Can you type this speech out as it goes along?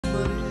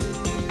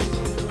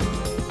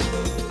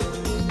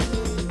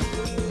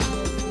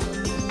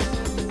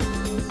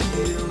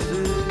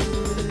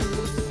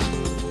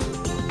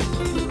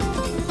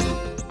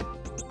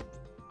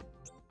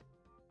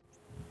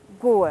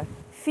Goa,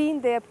 fim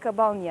da época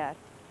balnear,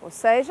 ou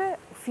seja,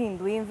 o fim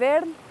do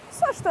inverno,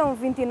 só estão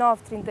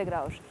 29, 30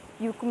 graus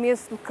e o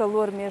começo do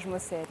calor mesmo a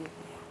sério.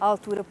 A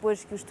altura,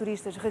 pois, que os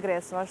turistas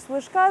regressam às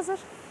suas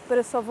casas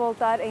para só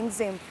voltar em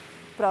dezembro,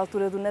 para a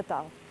altura do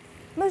Natal.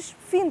 Mas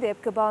fim da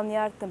época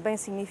balnear também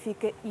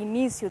significa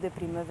início da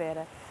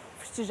primavera,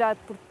 festejado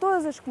por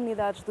todas as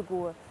comunidades de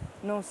Goa,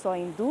 não só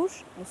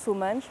hindus,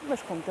 muçulmanos,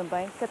 mas como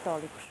também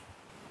católicos.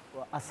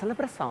 A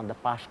celebração da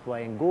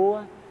Páscoa em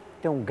Goa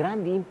tem um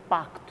grande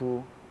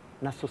impacto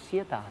na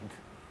sociedade.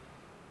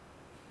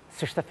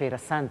 Sexta-feira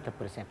Santa,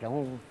 por exemplo, é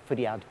um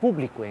feriado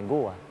público em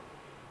Goa,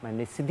 mas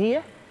nesse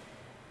dia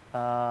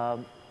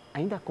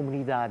ainda a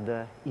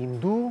comunidade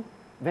hindu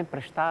vem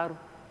prestar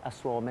a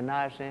sua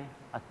homenagem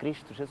a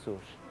Cristo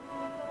Jesus.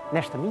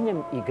 Nesta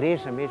minha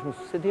igreja mesmo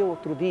sucedeu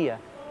outro dia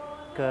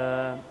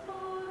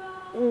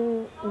que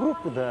um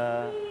grupo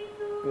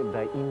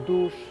de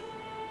hindus,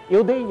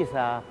 eu dei-lhes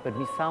a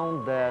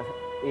permissão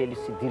de eles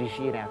se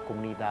dirigirem à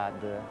comunidade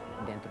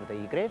dentro da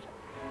igreja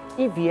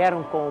e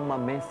vieram com uma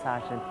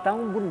mensagem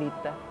tão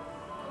bonita.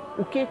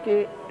 O que é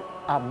que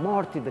a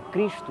morte de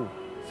Cristo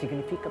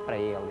significa para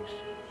eles?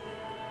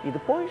 E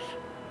depois,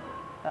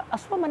 à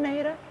sua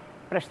maneira,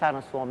 prestaram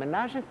a sua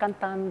homenagem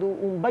cantando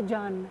um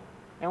bhajan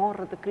em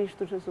honra de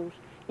Cristo Jesus.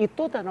 E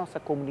toda a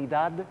nossa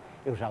comunidade,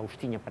 eu já os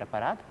tinha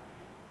preparado,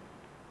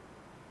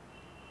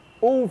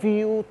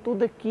 ouviu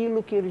tudo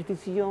aquilo que eles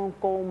diziam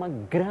com uma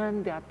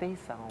grande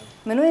atenção.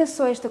 Mas não é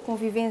só esta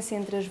convivência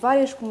entre as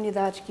várias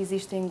comunidades que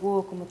existem em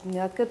Goa, como a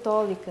comunidade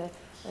católica,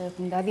 a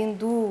comunidade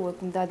hindu, a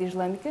comunidade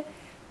islâmica.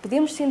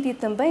 Podemos sentir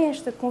também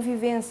esta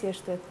convivência,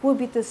 esta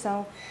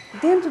coabitação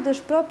dentro das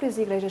próprias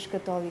igrejas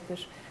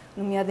católicas,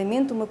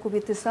 nomeadamente uma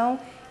coabitação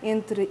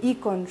entre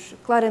ícones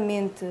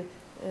claramente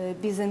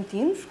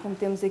bizantinos, como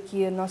temos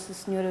aqui a Nossa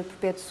Senhora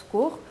Perpétuo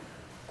Socorro,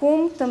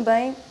 como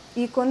também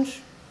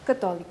ícones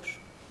católicos.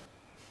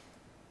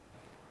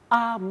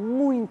 Há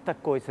muita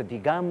coisa,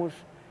 digamos,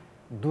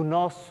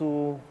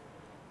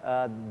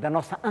 da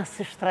nossa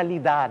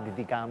ancestralidade,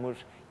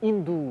 digamos,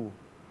 hindu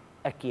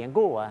aqui em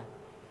Goa.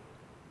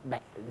 Bem,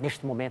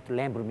 neste momento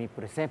lembro-me,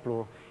 por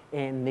exemplo,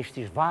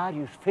 nestes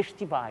vários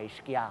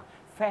festivais que há,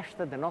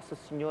 festa da Nossa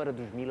Senhora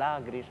dos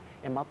Milagres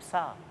em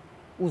Mapsá.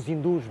 Os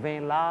hindus vêm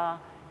lá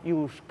e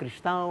os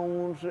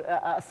cristãos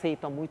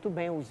aceitam muito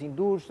bem os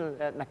hindus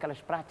naquelas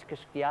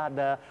práticas que há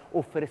de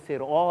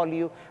oferecer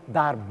óleo,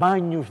 dar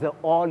banhos de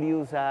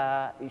óleos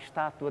à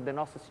estátua da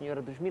Nossa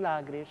Senhora dos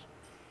Milagres.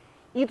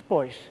 E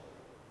depois,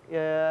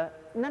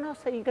 na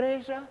nossa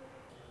igreja,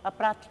 a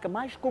prática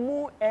mais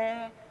comum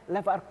é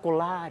levar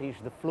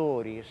colares de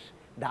flores,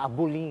 de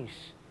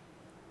abolins.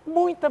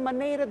 Muita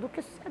maneira do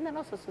que é na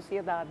nossa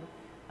sociedade.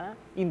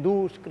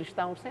 Hindus,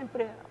 cristãos,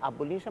 sempre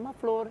abolins é uma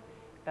flor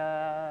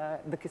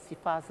de que se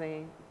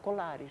fazem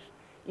colares.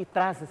 E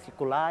trazem-se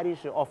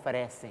colares,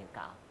 oferecem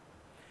cá.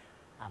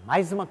 Há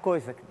mais uma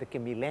coisa de que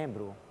me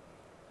lembro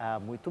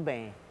muito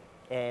bem.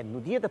 É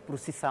no dia da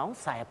procissão,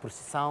 sai a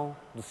procissão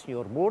do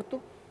Senhor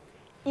Morto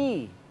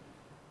e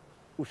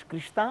os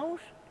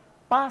cristãos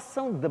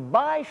passam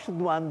debaixo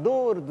do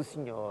andor do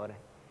Senhor.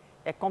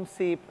 É como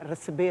se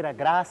receber a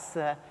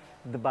graça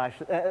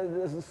debaixo,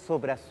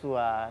 sobre a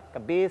sua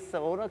cabeça,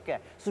 ou não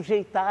quer,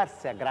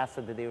 sujeitar-se à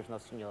graça de Deus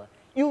Nosso Senhor.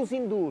 E os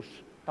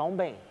hindus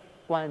também,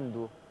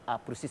 quando a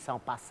procissão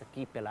passa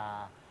aqui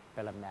pela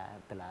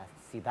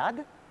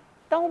cidade,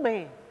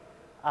 também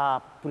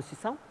a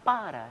procissão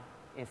para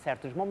em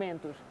certos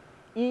momentos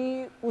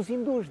e os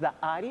hindus da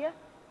área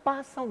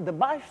passam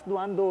debaixo do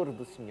andor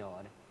do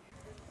Senhor.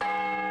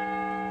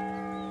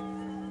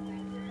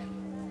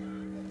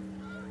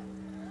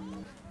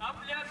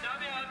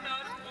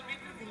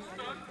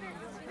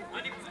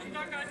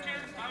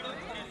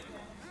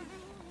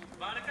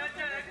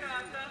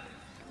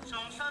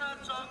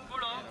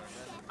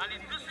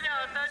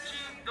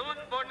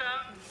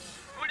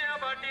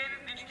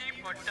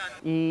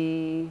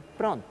 E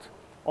pronto,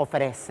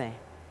 oferecem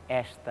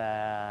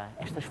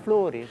estas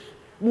flores,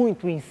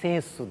 muito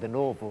incenso de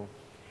novo.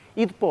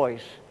 E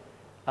depois,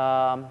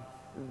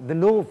 de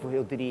novo,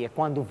 eu diria,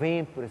 quando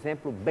vem, por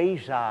exemplo,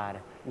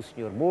 beijar o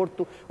Senhor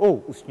Morto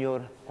ou o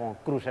Senhor com a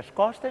cruz às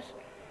costas,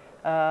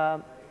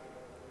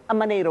 a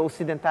maneira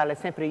ocidental é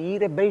sempre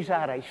ir a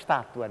beijar a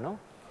estátua, não?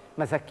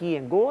 Mas aqui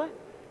em Goa,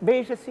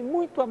 beija-se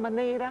muito a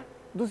maneira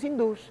dos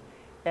hindus.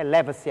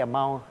 Leva-se a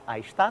mão à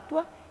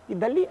estátua e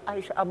dali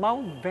a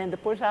mão vem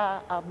depois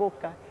à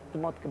boca, de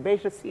modo que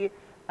beija-se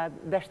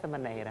desta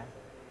maneira.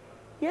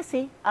 E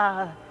assim,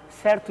 há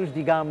certos,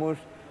 digamos,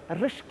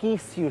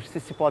 resquícios,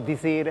 se pode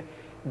dizer,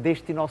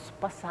 deste nosso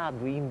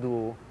passado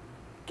hindu,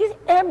 que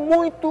é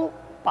muito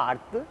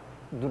parte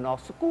do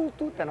nosso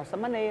culto, da nossa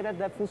maneira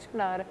de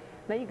funcionar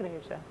na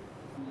igreja.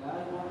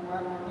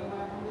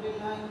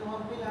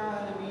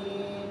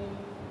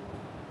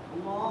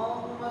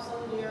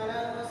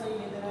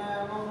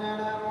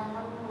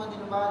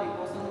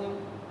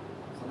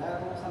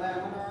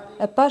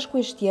 A Páscoa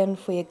este ano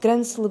foi a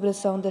grande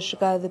celebração da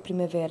chegada da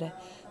primavera,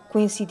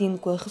 coincidindo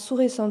com a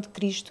ressurreição de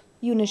Cristo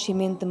e o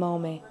nascimento de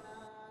Maomé.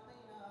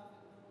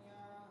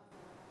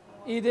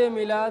 Eid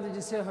Milad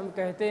जिसे हम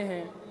कहते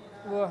हैं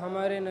वो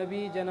हमारे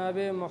नबी जनाब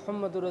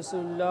मोहम्मद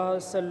रसूलुल्लाह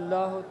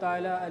सल्लल्लाहु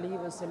ताला अलैहि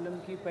वसल्लम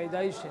की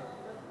पैदाइश है।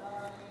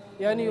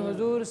 यानी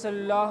हुजूर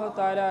सल्लल्लाहु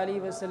ताला अलैहि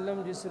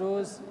वसल्लम जिस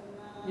रोज़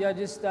या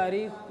जिस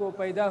तारीख़ को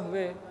पैदा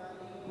हुए,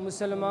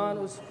 मुसलमान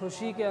उस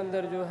खुशी के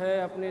अंदर जो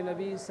है अपने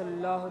नबी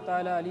सल्लल्लाहु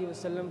ताला अलैहि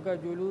वसल्लम का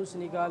जुलूस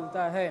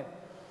निकालता है।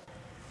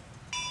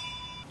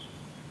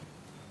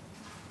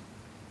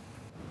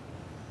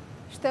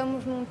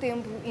 Estamos num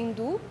templo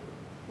hindu,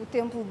 o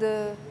templo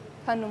de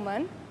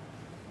Hanuman.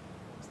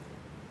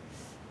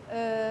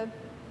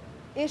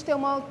 Esta é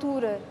uma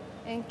altura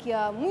em que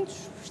há muitos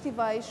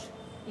festivais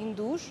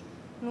hindus,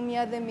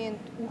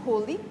 nomeadamente o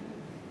Holi,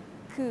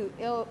 que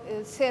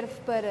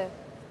serve para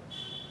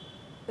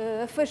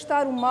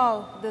afastar o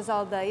mal das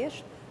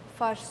aldeias.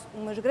 Faz-se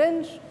umas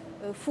grandes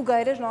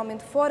fogueiras,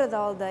 normalmente fora da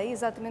aldeia,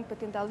 exatamente para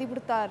tentar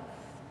libertar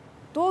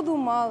todo o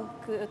mal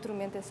que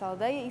atormenta essa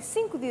aldeia, e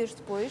 5 dias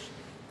depois,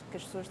 que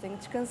as pessoas têm que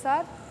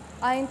descansar,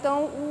 há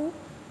então o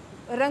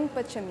Rang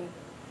Pachami.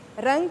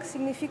 Rang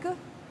significa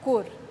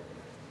cor.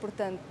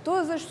 Portanto,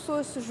 todas as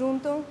pessoas se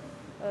juntam,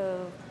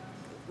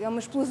 é uma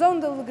explosão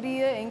de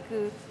alegria em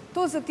que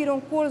todos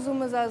atiram cores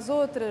umas às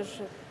outras,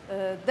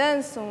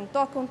 dançam,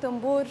 tocam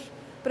tambores,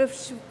 para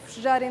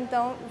festejar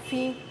então o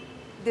fim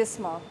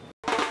desse mal.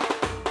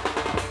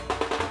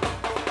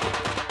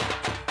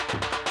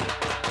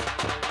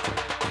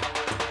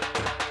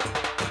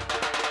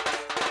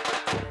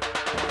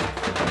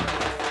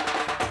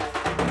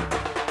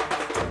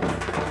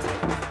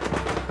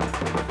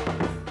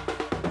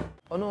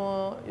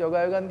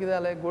 योगायोगान कितें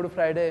जालें, good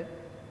Friday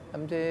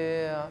आमचे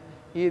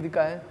ईद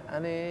काय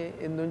आनी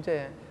हिंदूंचे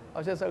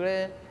अशें सगळे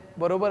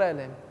बरोबर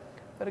आयले.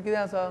 तर कितें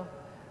आसा,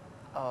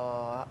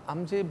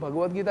 आमची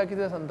भगवद्गीता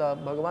कितें सांगता,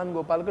 भगवान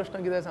गोपाल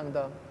कृष्ण कितें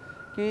सांगता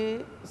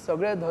की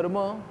सगळे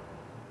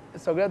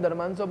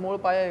धर्मांचो मूळ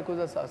पाया एकूच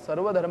आसा.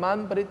 सर्व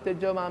धर्मान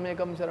परित्यज्य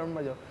मामेकम शरणं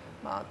व्रज.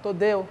 तो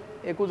देव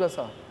एकूच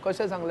आसा.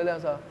 कशें सांगलेलें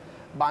आसा,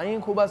 बांयी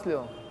खूब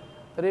आसल्यो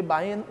तरी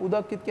बांयेन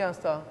उदक कितकें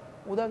आसता,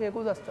 उदक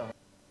एकूच आसता.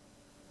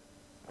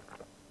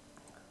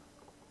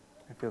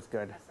 Feels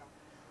good.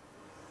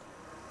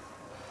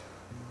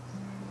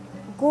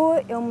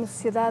 Goa é uma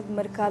sociedade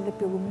marcada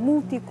pelo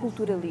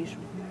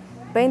multiculturalismo,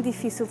 bem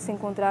difícil de se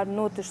encontrar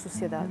noutras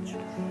sociedades.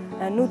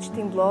 Lotus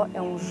Timblo é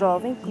um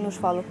jovem que nos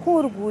fala com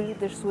orgulho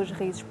das suas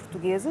raízes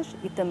portuguesas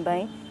e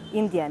também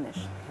indianas.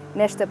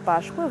 Nesta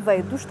Páscoa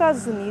veio dos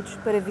Estados Unidos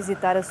para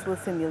visitar a sua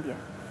família.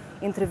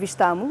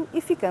 Entrevistámo-lo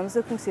e ficamos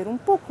a conhecer um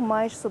pouco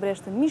mais sobre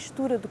esta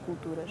mistura de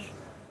culturas.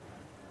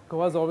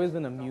 Goa has always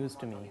been a muse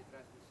to me.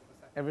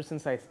 Ever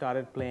since I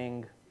started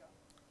playing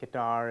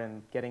guitar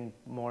and getting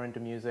more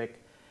into music,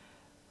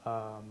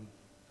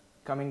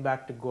 coming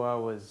back to Goa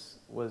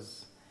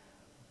was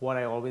what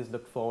I always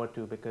looked forward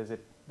to, because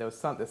there's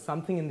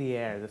something in the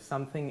air, there's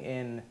something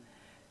in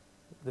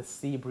the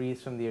sea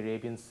breeze from the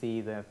Arabian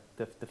Sea,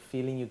 the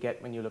feeling you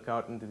get when you look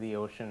out into the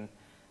ocean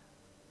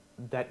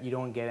that you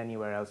don't get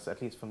anywhere else,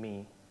 at least for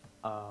me.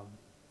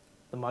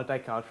 The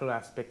multicultural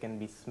aspect can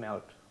be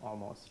smelt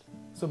almost.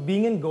 So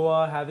being in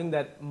Goa, having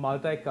that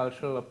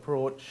multicultural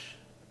approach,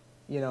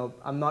 you know,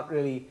 I'm not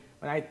really,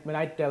 when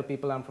I tell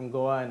people I'm from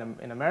Goa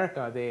in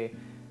America, they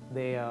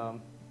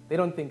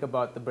don't think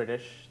about the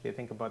British, they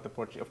think about the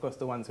Portuguese, of course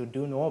the ones who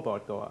do know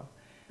about Goa.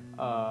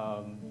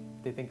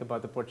 They think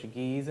about the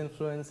Portuguese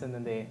influence, and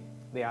then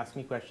they ask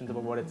me questions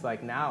about what it's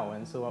like now.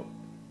 And so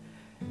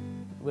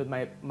with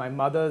my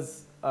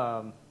mother's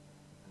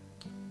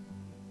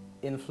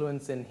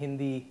influence in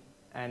Hindi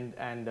and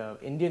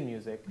Indian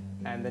music,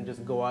 and then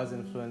just Goa's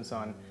influence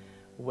on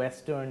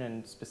Western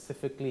and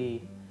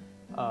specifically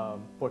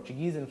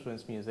Portuguese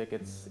influenced music,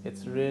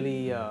 it's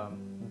really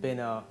been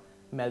a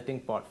melting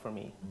pot for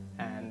me,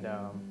 and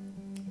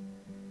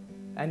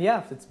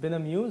yeah, it's been a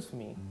muse for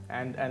me,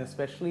 and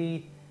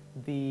especially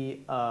the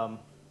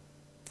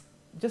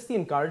just the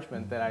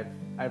encouragement that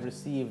I've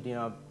received. You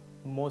know,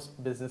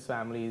 most business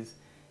families,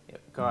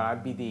 God,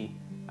 I'd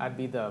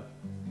be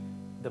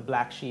the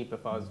black sheep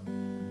if I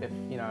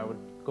would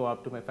go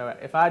up to my,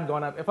 if I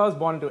was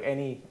born to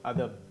any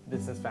other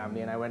business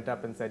family and I went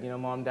up and said, you know,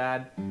 Mom,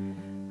 Dad,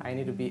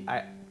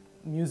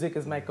 music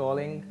is my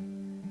calling,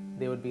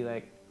 they would be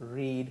like,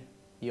 read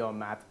your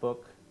math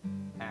book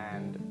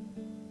and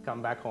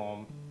come back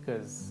home,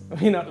 because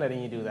we're not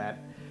letting you do that.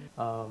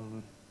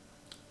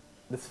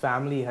 This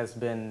family has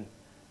been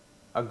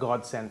a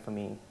godsend for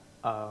me,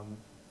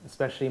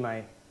 especially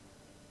my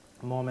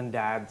mom and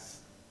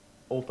dad's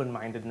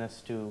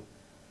open-mindedness to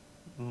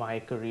my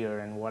career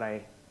and what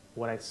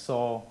I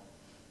saw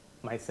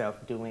myself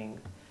doing.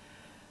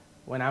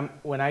 When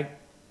I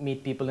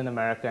meet people in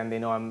America and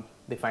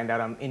they find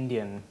out I'm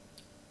Indian,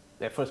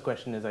 their first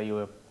question is, are you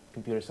a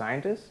computer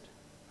scientist?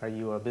 Are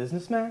you a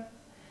businessman?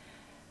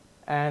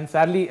 And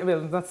sadly,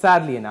 well, not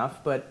sadly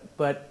enough, but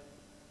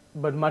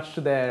much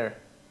to their,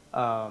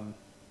 I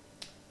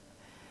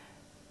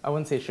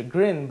wouldn't say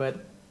chagrin, but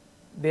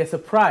they're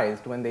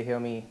surprised when they hear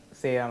me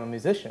say I'm a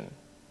musician.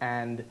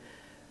 And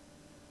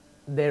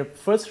their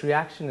first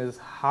reaction is,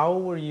 how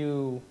were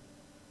you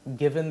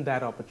given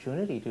that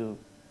opportunity to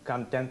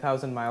come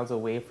 10,000 miles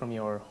away from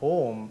your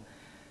home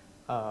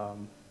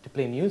to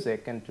play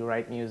music and to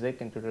write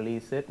music and to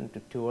release it and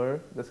to tour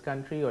this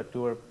country or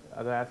tour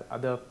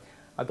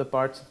other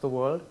parts of the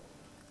world?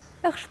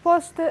 A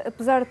resposta,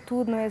 apesar de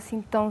tudo, não é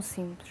assim tão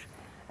simples.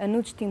 A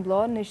Lotus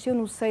Timblo nasceu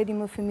no seio de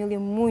uma família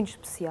muito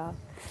especial,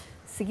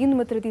 seguindo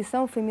uma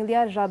tradição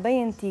familiar já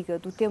bem antiga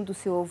do tempo do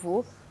seu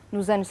avô,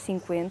 nos anos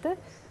 50,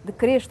 de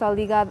querer estar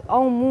ligado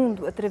ao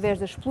mundo através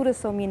da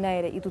exploração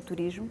mineira e do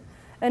turismo.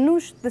 A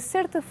Lotus, de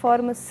certa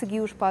forma,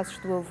 seguiu os passos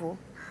do avô.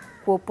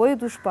 Com o apoio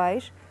dos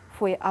pais,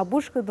 foi à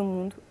busca do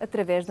mundo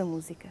através da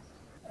música.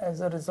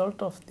 As a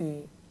result of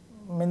the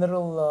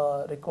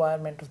mineral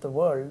requirement of the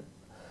world,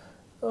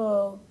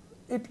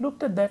 it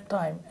looked at that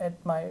time, at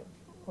my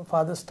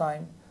father's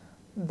time,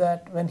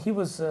 that when he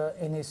was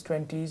in his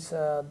 20s,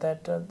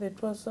 that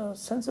it was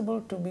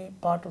sensible to be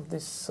part of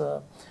this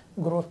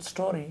growth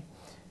story,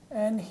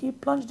 and he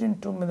plunged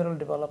into mineral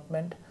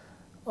development.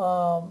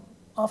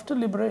 After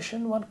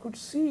liberation, one could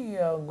see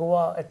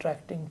Goa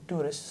attracting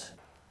tourists.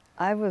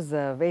 I was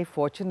very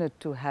fortunate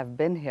to have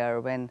been here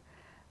when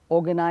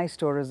organized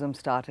tourism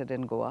started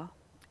in Goa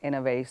in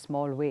a very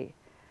small way.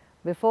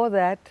 Before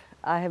that,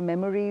 I have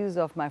memories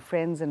of my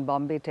friends in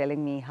Bombay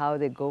telling me how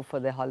they go for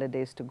their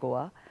holidays to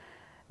Goa.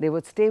 They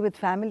would stay with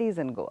families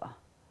in Goa,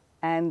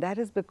 and that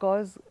is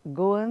because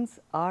Goans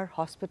are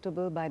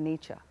hospitable by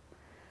nature.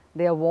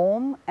 They are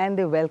warm and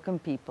they welcome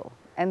people,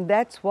 and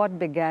that's what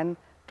began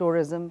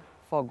tourism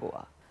for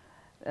Goa.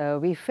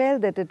 We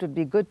felt that it would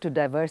be good to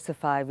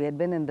diversify. We had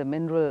been in the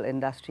mineral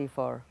industry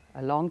for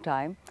a long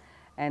time,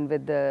 and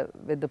with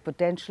the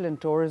potential in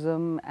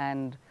tourism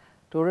and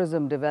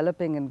tourism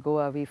developing in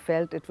Goa, we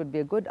felt it would be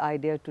a good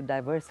idea to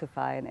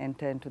diversify and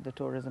enter into the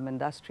tourism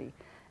industry.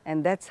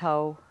 And that's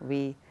how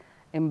we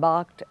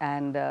embarked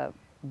and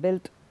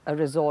built a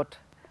resort,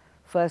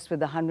 first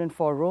with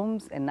 104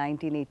 rooms in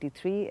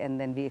 1983, and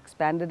then we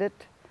expanded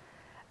it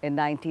in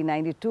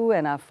 1992,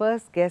 and our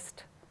first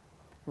guest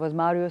was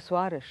Mario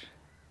Soares,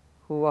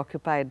 who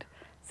occupied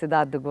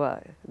Cidade de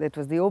Goa. That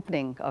was the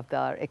opening of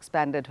our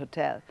expanded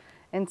hotel.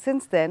 And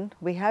since then,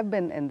 we have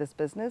been in this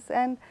business,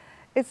 and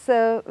it's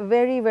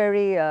very,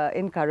 very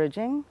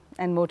encouraging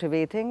and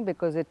motivating,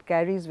 because it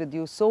carries with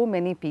you so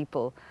many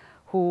people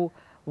who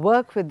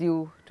work with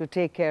you to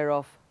take care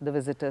of the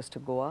visitors to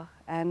Goa.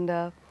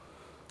 And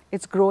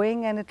it's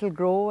growing, and it will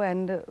grow,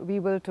 and we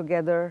will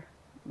together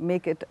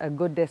make it a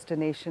good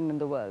destination in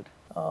the world.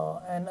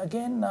 And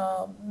again,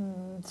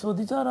 so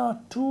these are our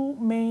two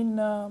main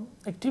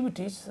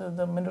activities,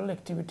 the mineral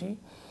activity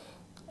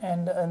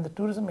and the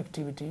tourism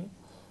activity.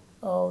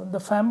 The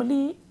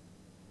family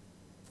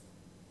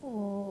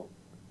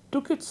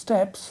took its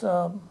steps,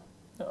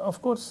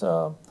 of course,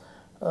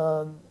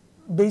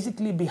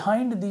 basically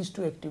behind these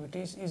two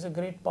activities is a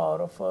great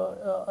power of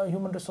a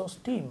human resource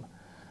team.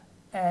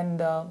 And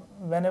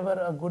whenever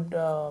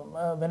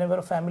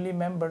a family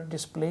member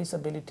displays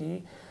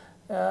ability,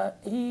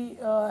 he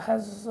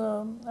has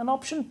an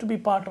option to be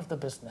part of the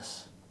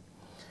business.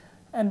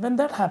 And when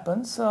that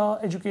happens,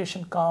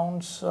 education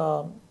counts,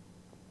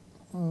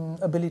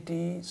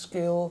 ability,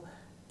 skill,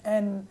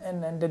 and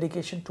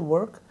dedication to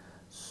work.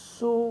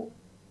 So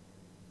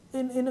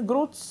in a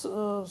growth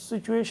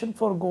situation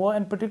for Goa,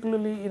 and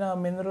particularly in our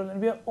mineral, and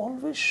we are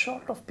always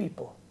short of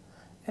people.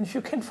 And if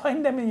you can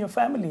find them in your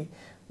family,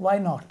 why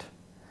not?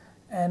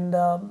 And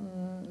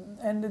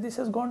this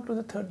has gone to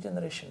the third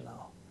generation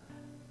now.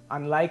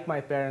 Unlike my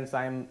parents,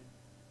 I'm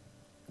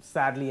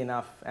sadly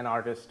enough an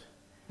artist,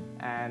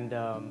 and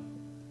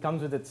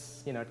comes with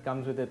its, it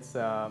comes with its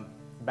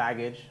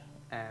baggage.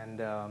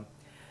 And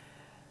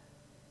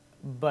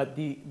but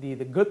the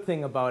good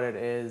thing about it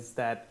is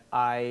that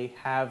I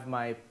have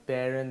my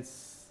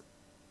parents'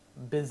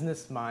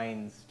 business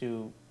minds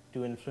to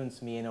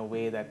influence me in a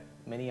way that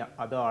many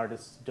other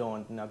artists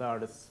don't, and other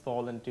artists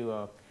fall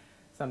into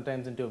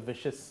sometimes into a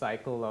vicious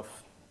cycle of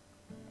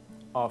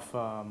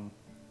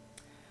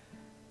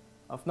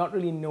not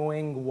really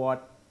knowing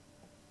what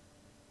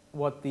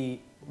the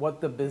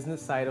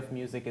business side of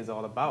music is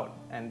all about,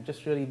 and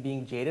just really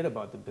being jaded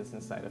about the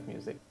business side of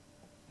music.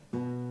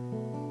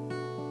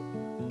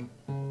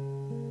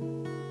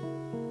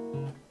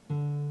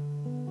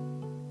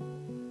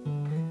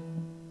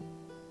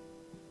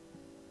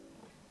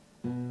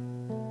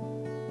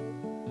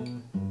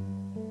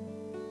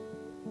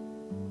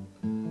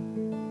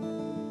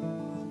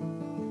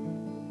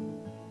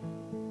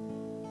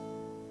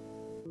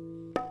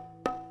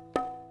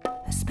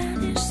 A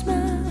Spanish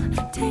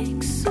smile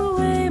takes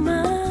away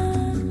my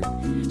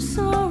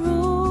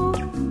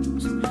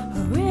sorrows.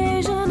 Her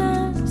Asian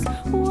eyes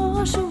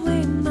wash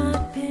away my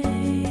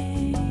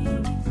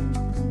pain.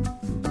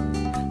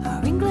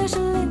 Her English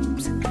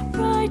lips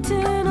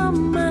brighten up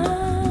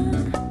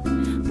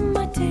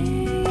my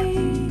day.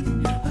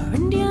 Her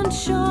Indian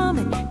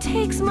charm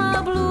takes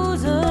my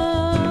blues away.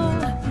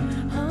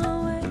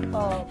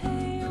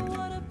 Hey,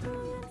 what a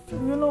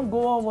brilliant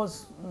Goa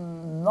was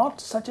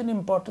not such an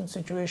important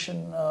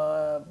situation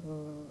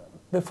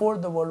before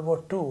the World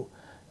War II.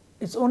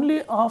 It's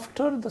only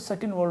after the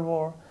Second World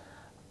War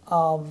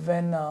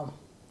when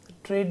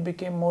trade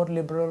became more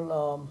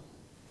liberal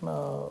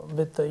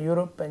with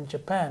Europe and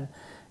Japan,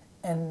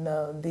 and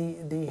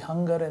the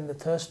hunger and the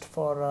thirst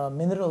for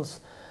minerals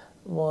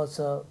was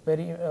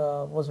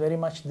very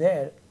much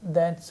there.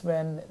 That's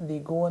when the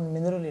Goan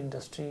mineral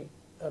industry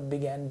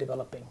began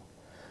developing.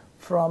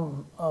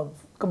 From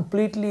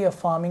completely a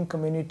farming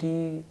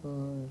community,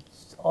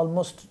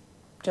 almost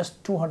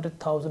just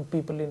 200,000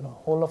 people in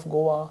whole of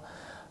Goa,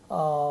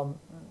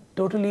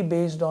 totally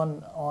based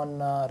on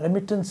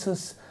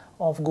remittances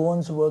of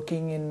Goans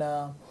working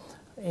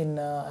in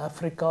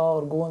Africa,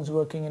 or Goans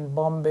working in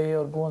Bombay,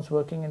 or Goans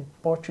working in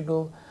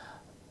Portugal.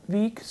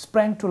 We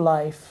sprang to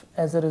life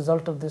as a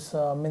result of this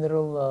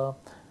mineral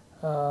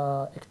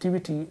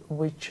activity,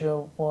 which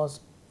was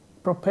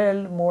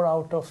propelled more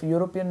out of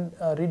European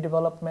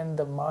redevelopment,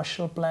 the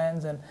Marshall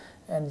Plans,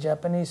 and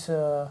Japanese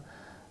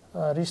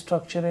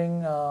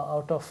restructuring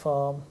out of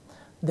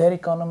their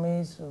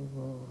economies,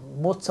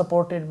 both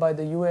supported by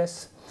the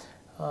US,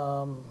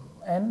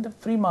 and the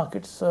free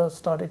markets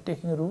started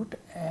taking root.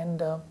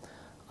 And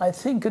I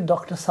think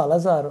Dr.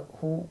 Salazar,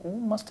 who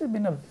must have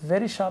been a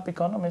very sharp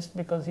economist,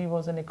 because he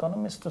was an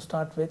economist to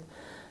start with,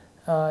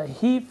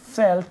 he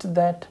felt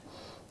that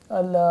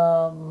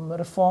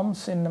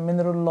reforms in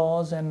mineral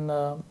laws and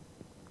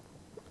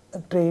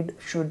trade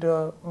should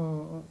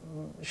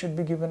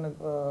be given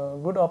a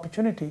good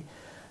opportunity.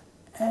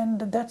 And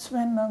that's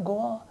when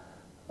Goa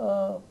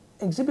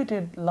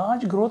exhibited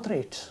large growth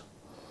rates,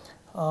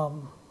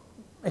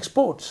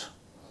 exports,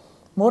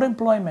 more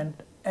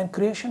employment, and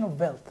creation of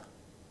wealth.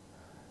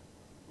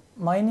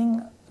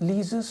 Mining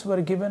leases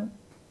were given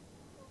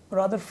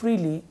rather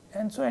freely,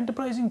 and so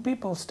enterprising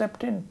people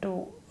stepped in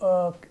to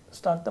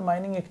start the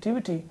mining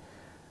activity.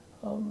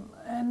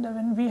 And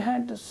when we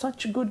had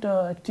such good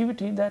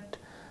activity that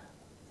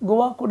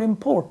Goa could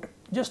import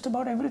just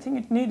about everything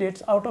it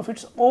needed out of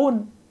its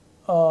own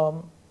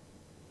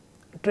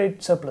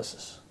trade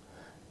surpluses.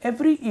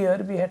 Every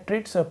year we had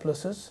trade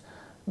surpluses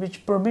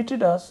which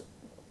permitted us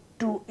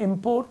to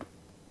import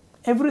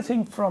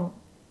everything from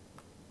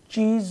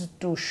cheese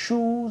to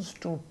shoes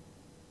to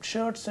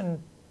shirts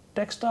and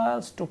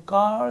textiles to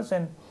cars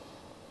and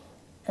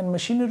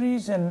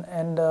machineries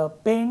and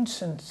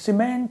paints and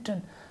cement,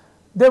 and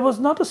there was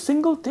not a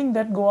single thing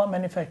that Goa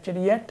manufactured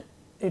yet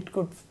it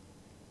could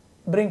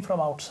bring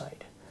from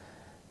outside.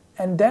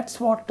 And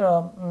that's what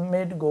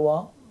made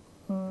Goa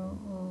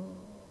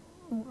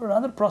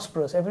rather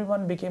prosperous.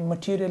 Everyone became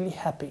materially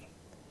happy.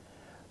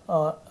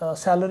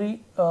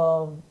 Salary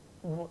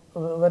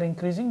were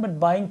increasing, but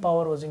buying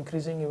power was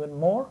increasing even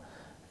more,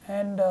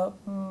 and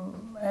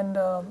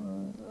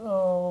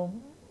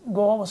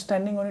Goa was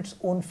standing on its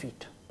own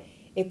feet.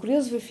 É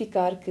curioso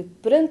verificar que,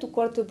 perante o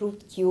corte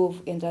abrupto que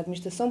houve entre a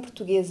administração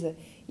portuguesa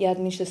e a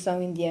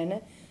administração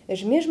indiana,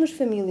 as mesmas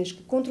famílias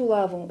que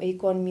controlavam a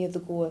economia de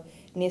Goa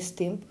nesse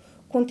tempo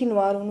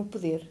continuaram no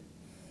poder.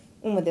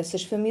 Uma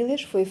dessas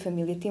famílias foi a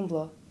família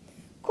Timblo.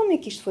 Como é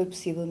que isto foi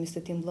possível,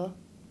 Mr. Timblo?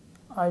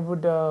 I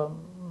would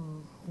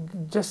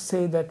just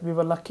say that we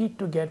were lucky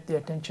to get the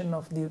attention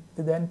of the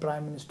then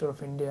Prime Minister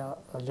of India,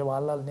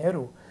 Jawaharlal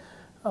Nehru.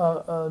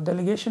 A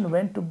delegation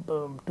went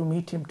to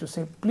meet him to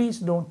say, please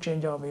don't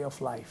change our way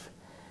of life.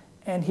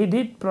 And he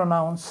did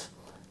pronounce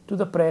to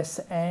the press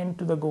and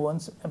to the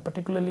Goans, and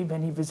particularly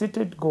when he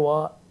visited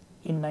Goa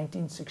in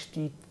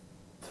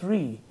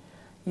 1963,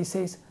 he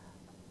says,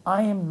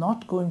 I am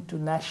not going to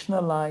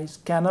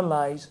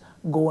canalize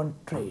Goan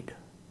trade,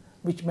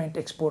 which meant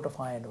export of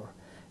iron ore.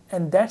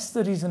 And that's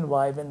the reason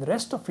why when the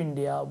rest of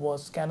India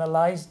was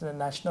canalized and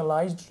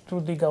nationalized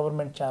through the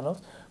government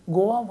channels,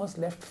 Goa was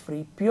left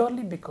free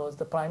purely because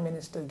the Prime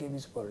Minister gave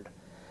his word.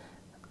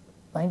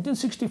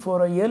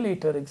 1964, a year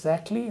later,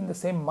 exactly in the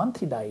same month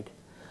he died.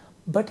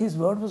 But his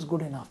word was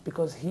good enough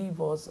because he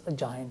was a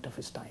giant of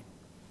his time.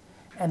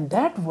 And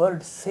that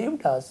word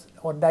saved us,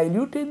 or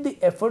diluted the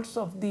efforts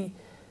of the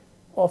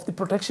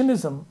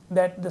protectionism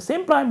that the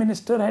same Prime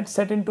Minister had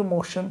set into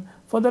motion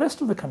for the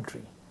rest of the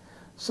country.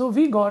 So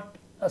we got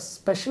a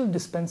special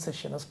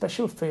dispensation, a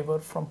special favor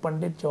from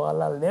Pandit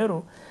Jawaharlal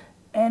Nehru,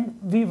 and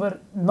we were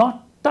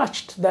not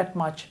touched that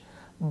much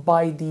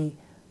by the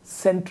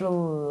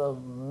central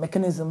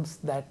mechanisms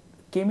that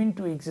came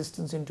into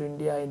existence into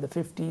India in the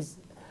 50s,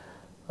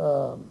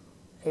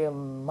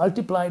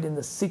 multiplied in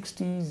the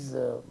 60s,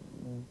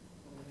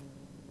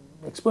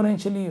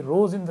 exponentially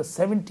rose in the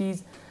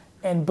 70s,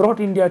 and brought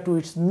India to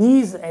its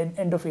knees at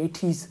end of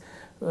 80s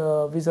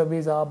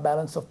vis-a-vis our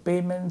balance of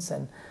payments,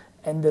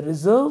 and the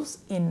reserves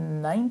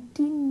in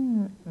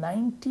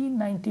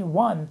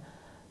 1991,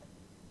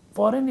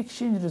 foreign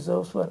exchange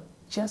reserves were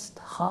just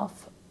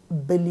 $500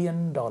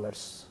 million.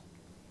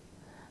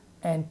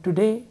 And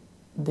today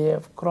they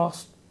have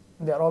crossed,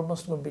 they are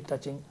almost going to be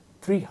touching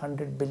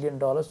 $300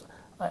 billion.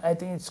 I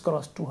think it's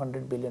crossed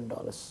 $200 billion.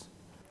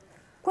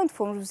 Quando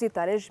fomos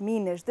visitar as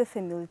minas da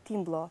família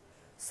Timblo,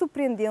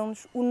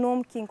 surpreendeu-nos o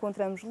nome que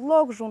encontramos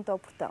logo junto ao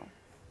portão: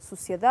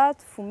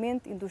 Sociedade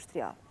Fomento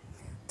Industrial.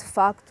 De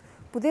facto,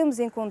 podemos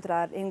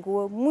encontrar em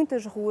Goa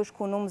muitas ruas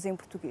com nomes em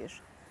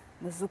português.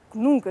 Mas o que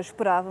nunca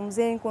esperávamos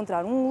é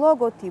encontrar um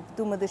logotipo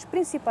de uma das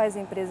principais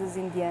empresas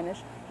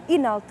indianas,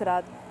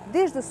 inalterado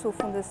desde a sua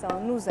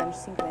fundação nos anos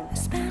 50. A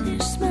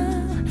Spanish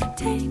smile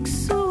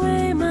takes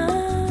away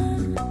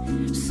my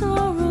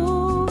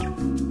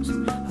sorrows.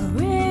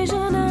 Her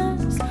Asian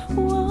eyes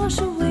wash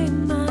away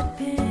my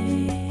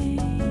pain.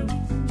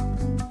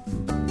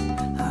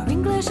 Her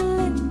English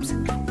lips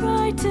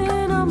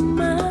brighten up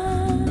my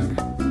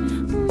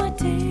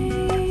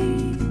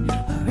day.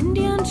 Her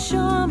Indian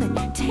charm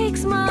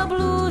takes my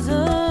blues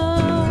away.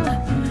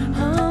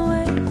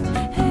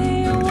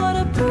 Hey, what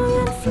a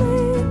brilliant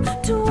flame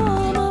to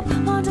warm up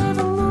under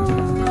the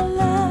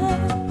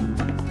moonlight.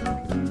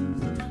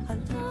 A love can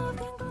glow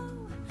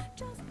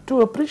just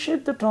To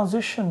appreciate the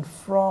transition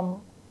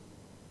from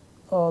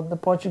the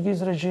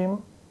Portuguese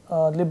regime,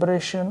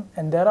 liberation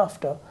and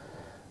thereafter,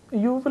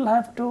 you will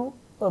have to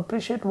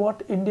appreciate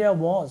what India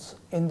was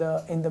in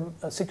the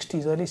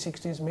 60s, early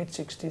 60s, mid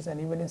 60s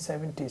and even in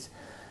 70s.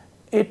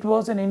 It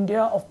was an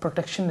India of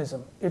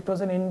protectionism. It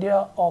was an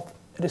India of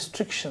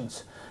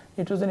restrictions.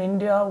 It was an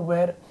India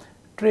where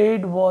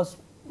trade was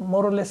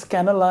more or less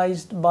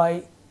canalized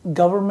by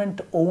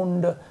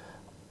government-owned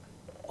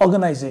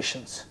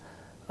organizations.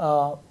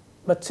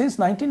 But since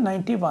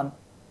 1991,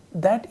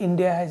 that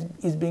India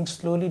is being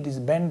slowly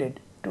disbanded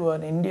to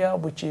an India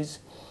which is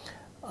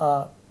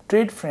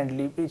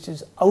trade-friendly, which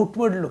is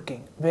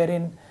outward-looking,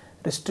 wherein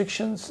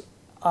restrictions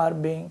are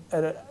being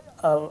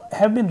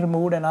have been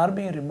removed and are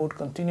being removed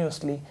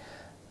continuously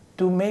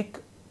to make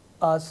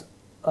us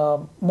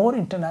more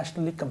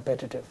internationally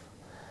competitive.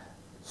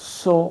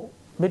 So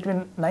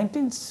between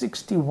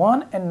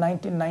 1961 and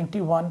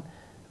 1991,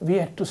 we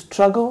had to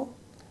struggle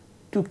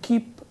to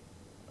keep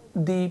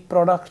the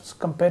products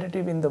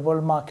competitive in the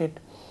world market,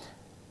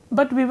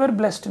 but we were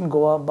blessed in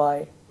Goa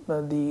by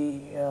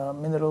the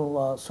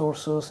mineral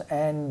sources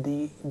and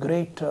the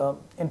great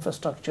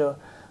infrastructure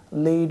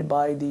laid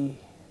by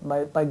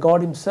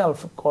God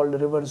himself, called the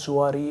river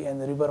Zuari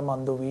and the river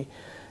Mandovi,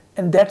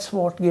 and that's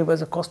what gave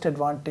us a cost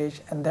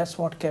advantage, and that's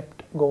what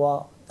kept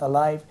Goa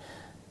alive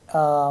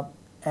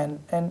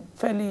and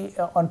fairly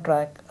on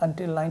track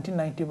until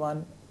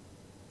 1991.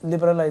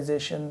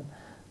 Liberalization,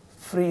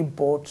 free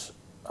imports,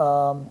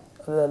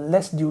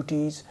 less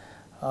duties,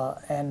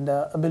 and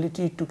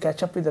ability to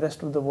catch up with the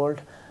rest of the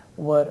world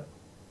were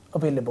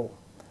available.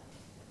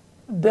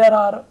 There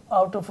are,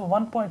 out of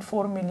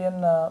 1.4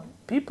 million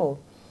people,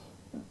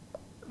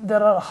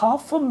 there are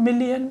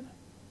 500,000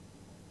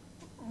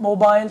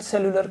 mobile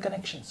cellular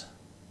connections.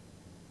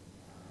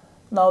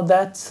 Now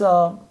that's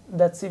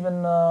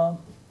even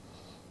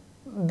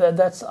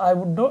that's I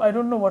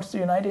don't know what's the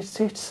United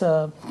States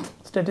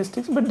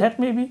statistics, but that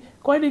may be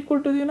quite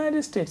equal to the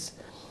United States.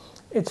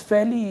 It's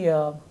fairly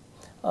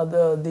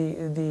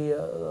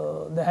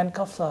the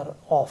handcuffs are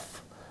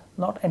off,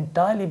 not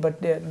entirely,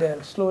 but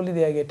they're slowly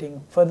they are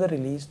getting further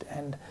released,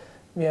 and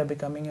we are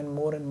becoming and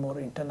more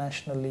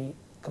internationally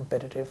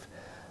competitive.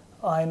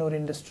 Iron ore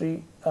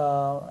industry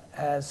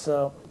has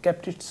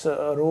kept its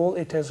role.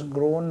 It has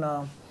grown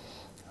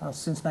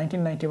since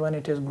 1991.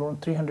 It has grown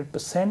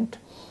 300%.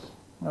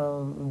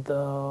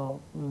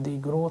 The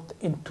growth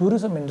in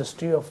tourism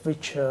industry, of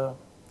which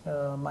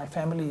my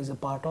family is a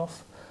part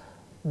of,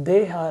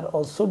 they are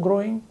also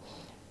growing.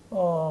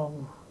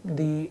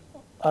 The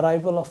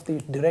arrival of the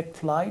direct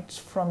flights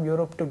from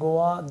Europe to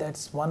Goa,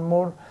 that's one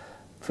more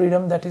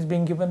freedom that is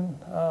being given.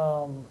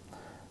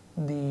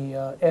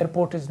 The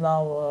airport is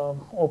now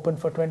open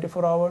for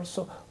 24 hours.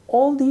 So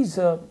all these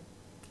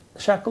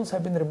shackles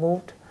have been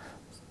removed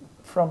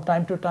from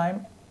time to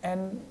time,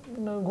 and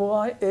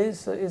Goa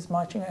is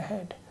marching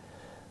ahead,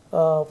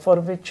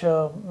 for which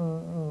the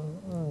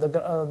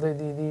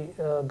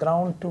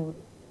ground to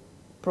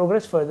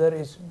progress further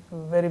is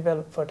very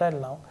well fertile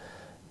now.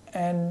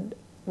 And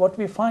what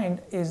we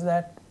find is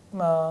that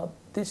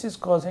this is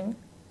causing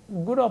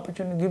good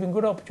opportunity, giving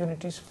good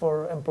opportunities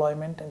for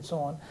employment and so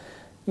on.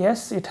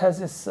 Yes, it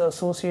has its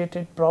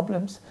associated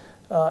problems.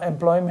 For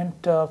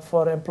employment,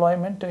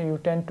 you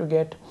tend to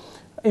get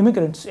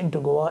immigrants into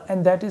Goa,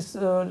 and that is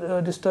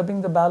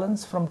disturbing the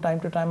balance from time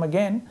to time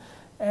again.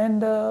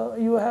 And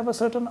you have a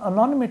certain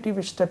anonymity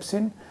which steps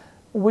in,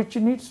 which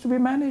needs to be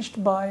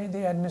managed by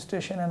the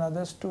administration and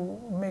others to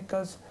make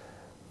us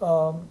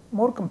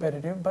more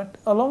competitive. But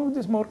along with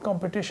this more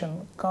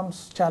competition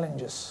comes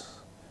challenges.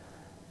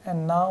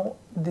 And now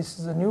this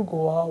is a new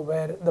Goa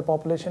where the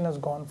population has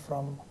gone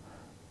from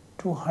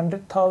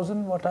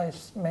 200,000, what I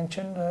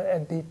mentioned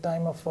at the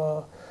time of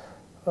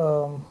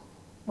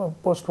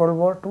post-World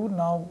War II,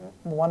 now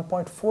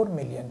 1.4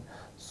 million.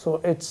 So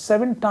it's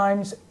 7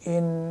 times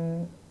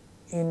in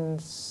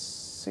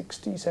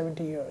 60,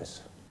 70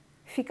 years.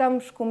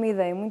 Ficámos com uma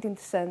ideia muito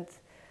interessante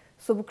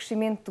sobre o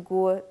crescimento de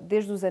Goa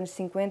desde os anos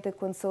 50,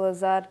 quando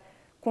Salazar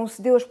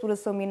concedeu a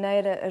exploração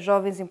mineira a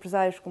jovens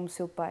empresários como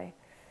seu pai.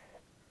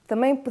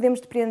 Também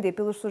podemos depreender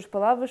pelas suas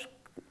palavras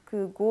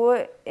que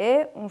Goa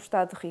é um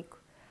estado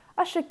rico.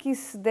 Acha que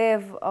isso se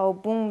deve ao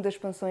boom da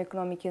expansão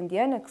económica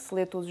indiana, que se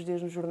lê todos os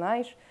dias nos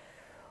jornais?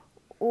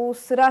 Ou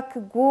será que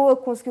Goa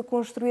conseguiu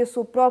construir a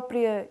sua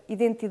própria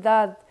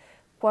identidade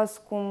quase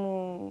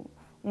como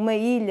uma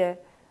ilha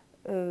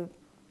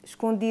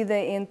escondida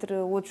entre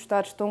outros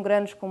estados tão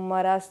grandes como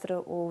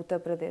Maharashtra ou Uttar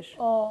Pradesh?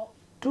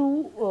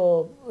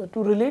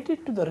 To relate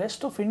it to the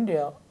rest of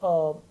India,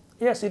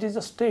 yes, it is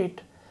a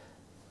state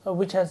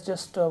which has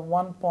just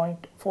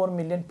 1.4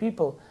 million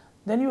people.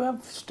 Then you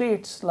have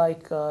states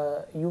like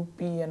UP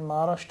and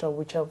Maharashtra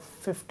which have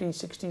 50,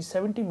 60,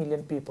 70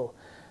 million people.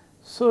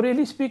 So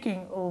really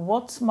speaking,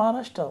 what's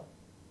Maharashtra?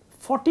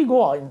 40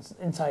 Goa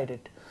inside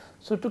it.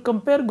 So to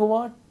compare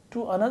Goa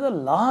to another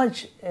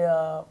large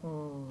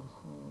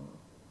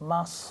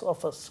mass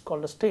of us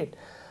called a state,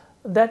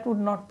 that would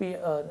not be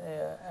an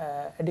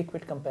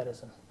adequate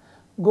comparison.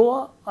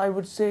 Goa, I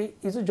would say,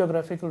 is a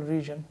geographical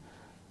region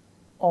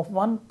of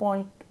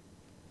 1.3,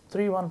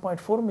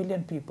 1.4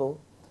 million people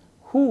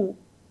who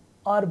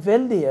are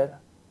wealthier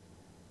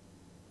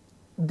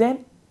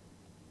than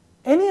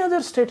any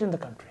other state in the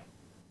country.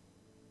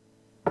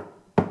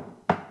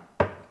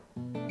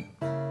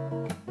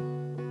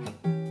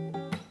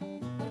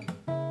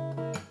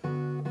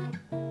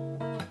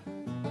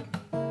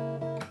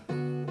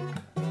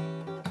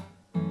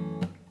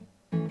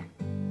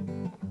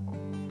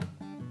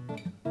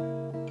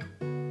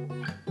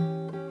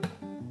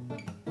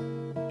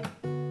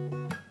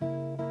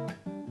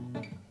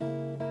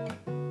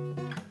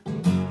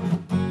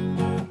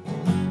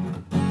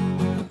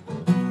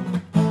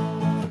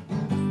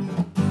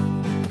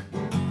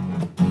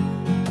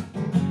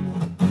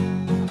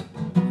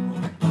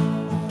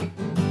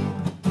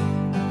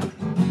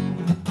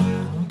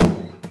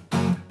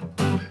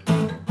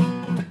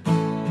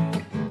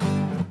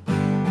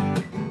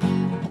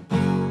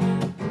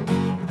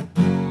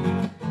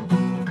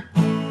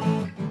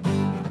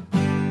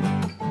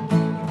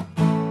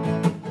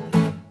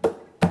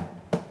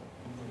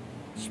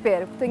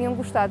 Espero que tenham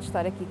gostado de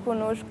estar aqui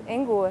connosco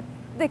em Goa.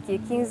 Daqui a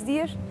 15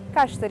 dias,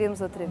 cá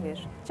estaremos outra vez.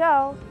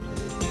 Tchau!